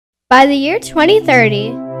By the year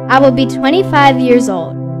 2030, I will be 25 years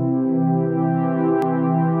old.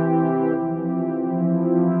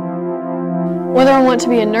 Whether I want to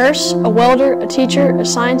be a nurse, a welder, a teacher, a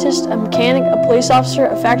scientist, a mechanic, a police officer,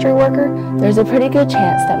 a factory worker, there's a pretty good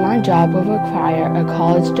chance that my job will require a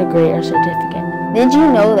college degree or certificate. Did you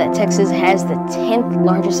know that Texas has the 10th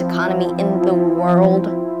largest economy in the world?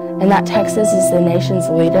 And that Texas is the nation's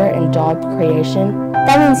leader in job creation?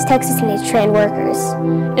 That means Texas needs trained workers.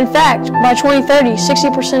 In fact, by 2030,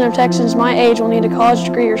 60% of Texans my age will need a college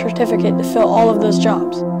degree or certificate to fill all of those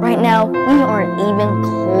jobs. Right now, we aren't even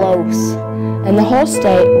close. In the whole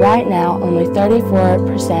state, right now, only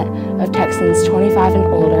 34% of Texans 25 and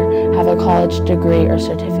older have a college degree or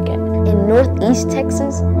certificate. In Northeast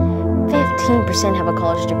Texas, 15% have a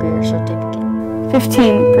college degree or certificate.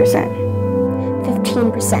 15%.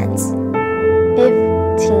 15%.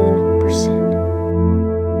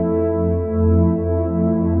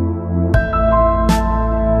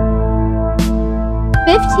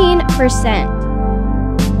 15%.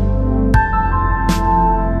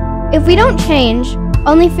 If we don't change,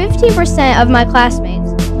 only 15% of my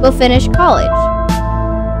classmates will finish college.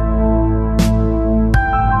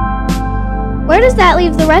 Where does that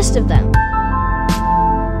leave the rest of them?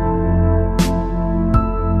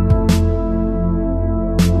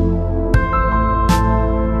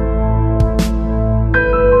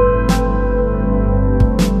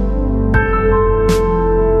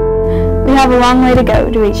 We have a long way to go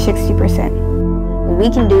to reach 60%. We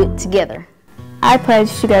can do it together. I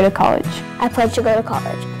pledge to go to college. I pledge to go to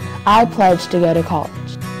college. I pledge to go to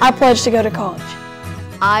college. I pledge to go to college.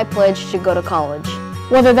 I pledge to go to college.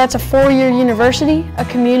 Whether that's a 4-year university, a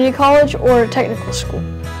community college, or a technical school.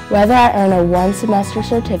 Whether I earn a one-semester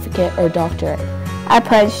certificate or doctorate. I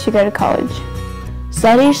pledge to go to college.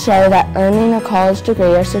 Studies show that earning a college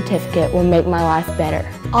degree or certificate will make my life better.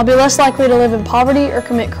 I'll be less likely to live in poverty or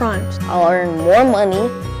commit crimes. I'll earn more money.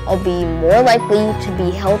 I'll be more likely to be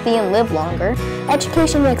healthy and live longer.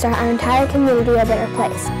 Education makes our entire community a better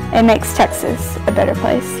place. It makes Texas a better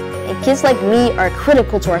place. And kids like me are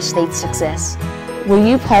critical to our state's success. Will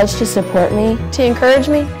you pledge to support me? To encourage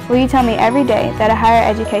me? Will you tell me every day that a higher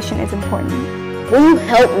education is important? Will you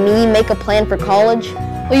help me make a plan for college?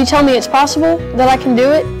 Will you tell me it's possible, that I can do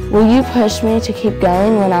it? Will you push me to keep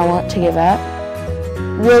going when I want to give up?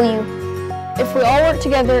 Will you? If we all work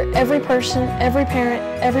together, every person, every parent,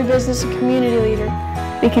 every business and community leader,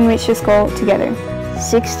 we can reach this goal together.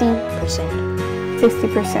 60%.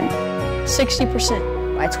 60%.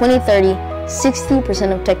 60%. By 2030,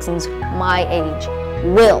 60% of Texans my age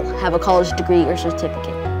will have a college degree or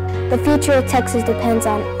certificate. The future of Texas depends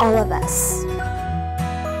on all of us.